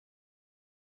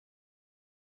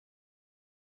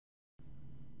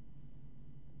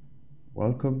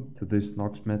Welcome to this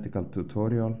Nox Medical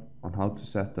tutorial on how to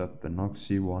set up the Nox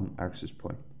C1 access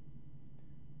point.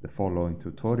 The following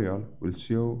tutorial will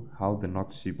show how the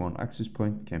Nox C1 access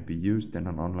point can be used in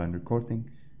an online recording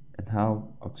and how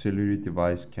auxiliary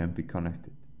device can be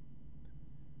connected.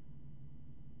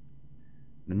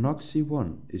 The Nox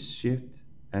C1 is shipped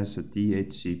as a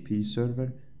DHCP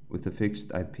server with a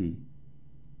fixed IP.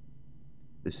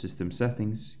 The system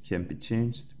settings can be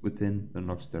changed within the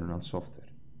Noxturnal software.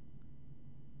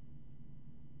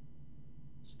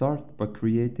 Start by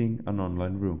creating an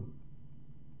online room.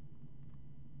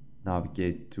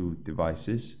 Navigate to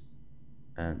Devices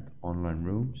and Online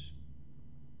Rooms.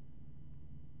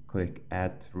 Click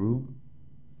Add Room.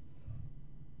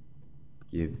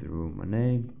 Give the room a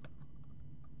name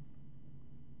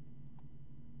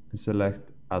and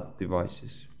select Add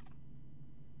Devices.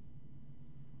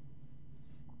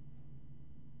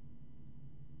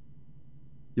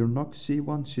 Your Nox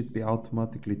C1 should be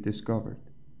automatically discovered.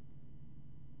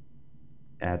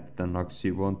 Add the Nox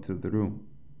C1 to the room.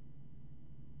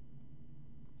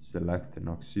 Select the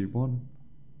Nox C1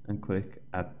 and click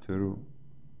Add to Room.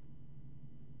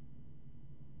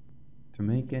 To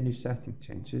make any setting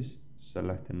changes,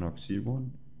 select the Nox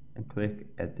C1 and click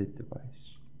Edit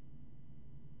Device.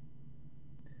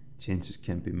 Changes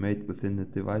can be made within the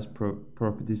Device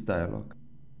Properties dialog.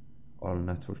 All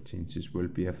network changes will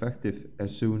be effective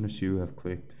as soon as you have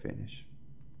clicked Finish.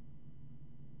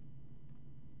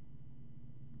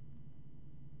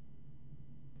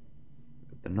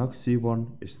 The Nox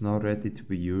C1 is now ready to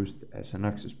be used as an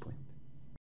access point.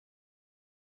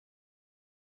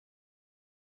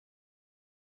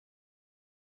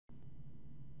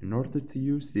 In order to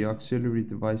use the auxiliary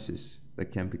devices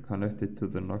that can be connected to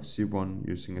the Nox C1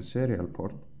 using a serial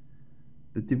port,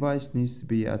 the device needs to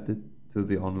be added to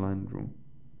the online room.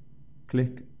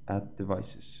 Click Add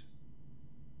Devices.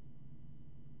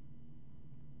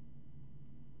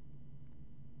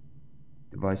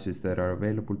 Devices that are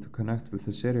available to connect with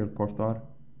the serial port are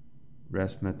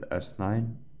ResMed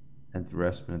S9 and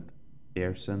ResMed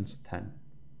AirSense 10,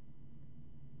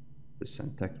 the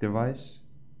Centec device,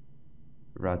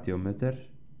 radiometer,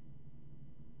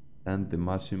 and the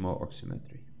Massimo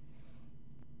oximetry.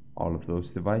 All of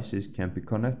those devices can be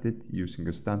connected using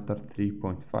a standard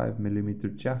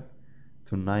 3.5mm jack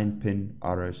to 9-pin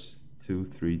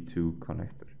RS-232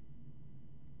 connector.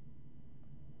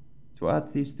 To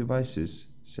add these devices,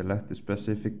 select the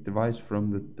specific device from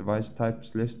the device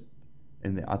types list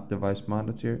in the Add Device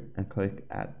Manager and click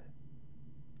Add.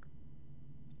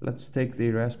 Let's take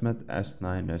the ResMed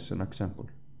S9 as an example.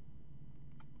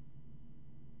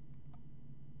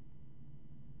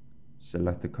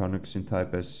 Select the connection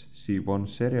type as C1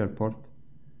 serial port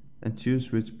and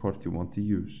choose which port you want to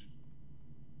use.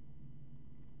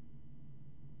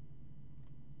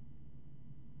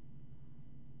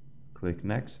 Click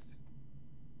Next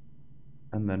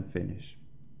and then Finish.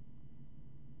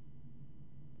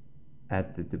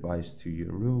 Add the device to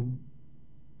your room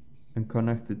and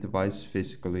connect the device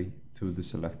physically to the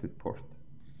selected port.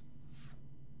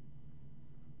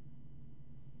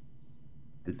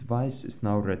 The device is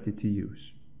now ready to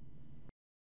use.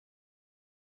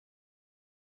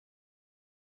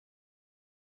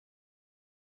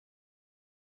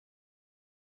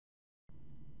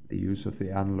 The use of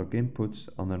the analog inputs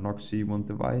on the Nox C1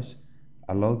 device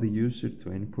allow the user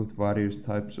to input various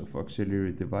types of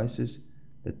auxiliary devices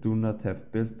that do not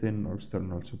have built-in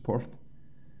Noxturnal support,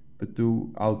 but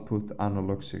do output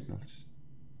analog signals.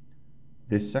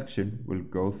 This section will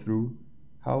go through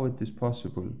how it is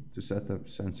possible to set up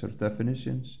sensor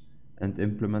definitions and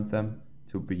implement them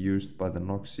to be used by the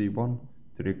Nox C1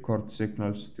 to record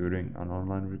signals during an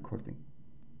online recording.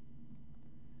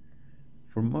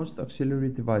 For most auxiliary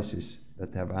devices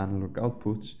that have analog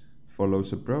outputs,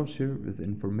 follows a brochure with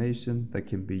information that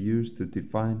can be used to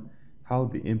define how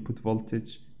the input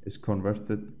voltage is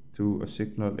converted to a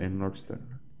signal in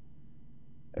Noxturnal.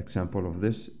 Example of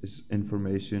this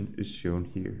information is shown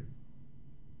here.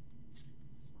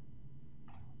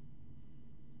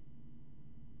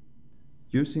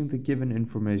 Using the given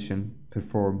information,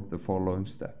 perform the following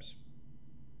steps.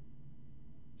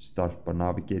 Start by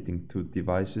navigating to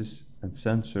Devices and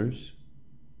Sensors.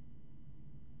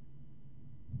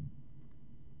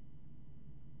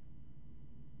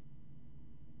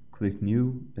 Click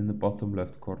New in the bottom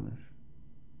left corner.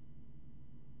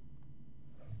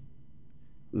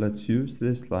 Let's use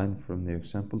this line from the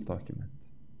example document.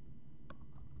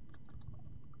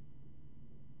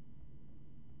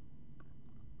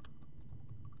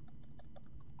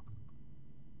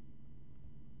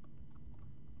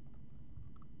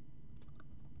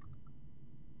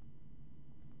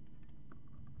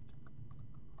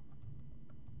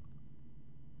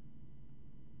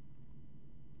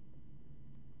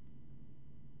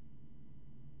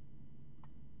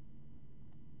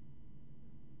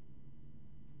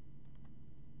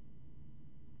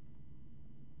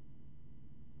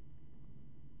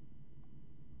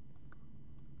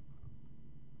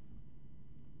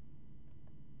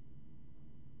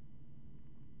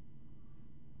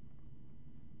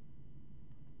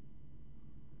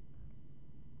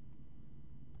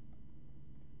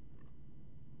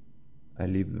 I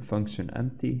leave the function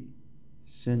empty,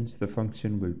 since the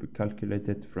function will be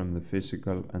calculated from the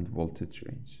physical and voltage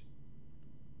range.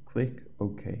 Click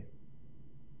OK.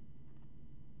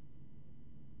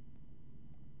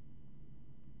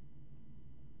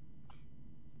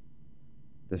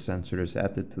 The sensor is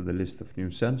added to the list of new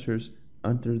sensors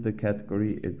under the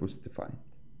category it was defined.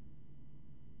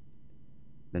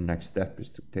 The next step is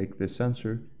to take the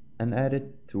sensor and add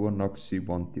it to a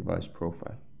NoxC1 device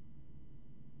profile.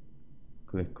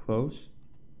 Click Close.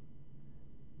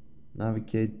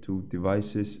 Navigate to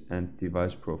Devices and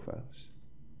Device Profiles.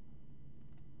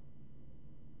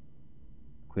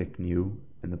 Click New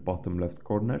in the bottom left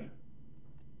corner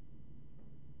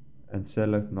and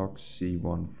select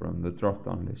NoxC1 from the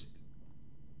drop-down list.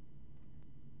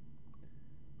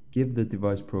 Give the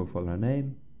device profile a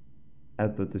name,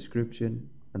 add the description,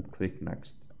 and click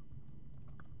Next.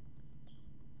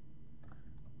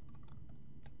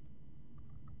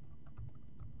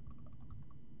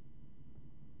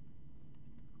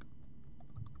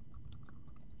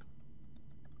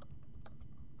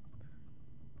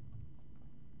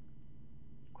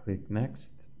 Click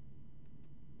Next.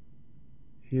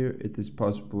 Here it is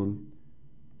possible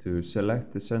to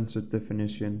select the sensor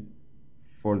definition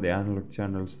for the analog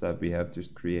channels that we have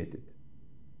just created.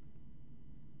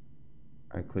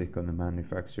 I click on the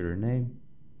manufacturer name,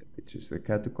 which is the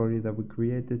category that we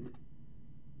created,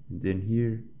 and then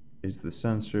here is the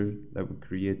sensor that we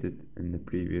created in the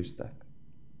previous step.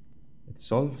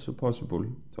 It's also possible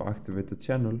to activate the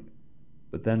channel,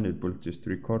 but then it will just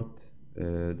record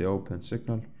the open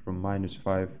signal from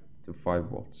 -5 to 5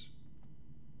 volts.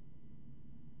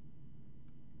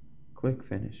 Click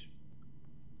Finish.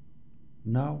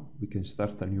 Now we can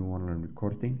start a new online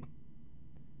recording.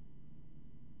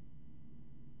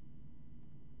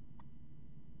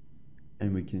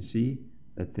 And we can see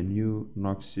that the new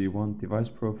NoxC1 device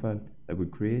profile that we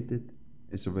created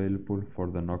is available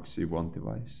for the NoxC1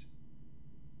 device.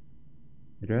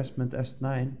 The Resment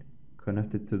S9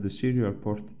 connected to the serial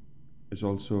port is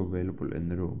also available in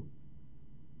the room.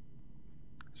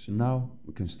 So now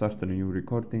we can start a new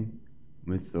recording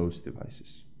with those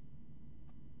devices.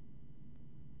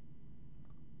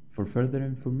 For further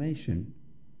information,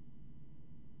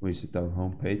 visit our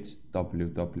homepage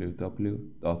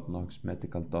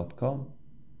www.noxmedical.com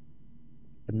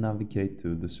and navigate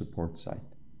to the support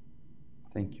site.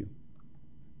 Thank you.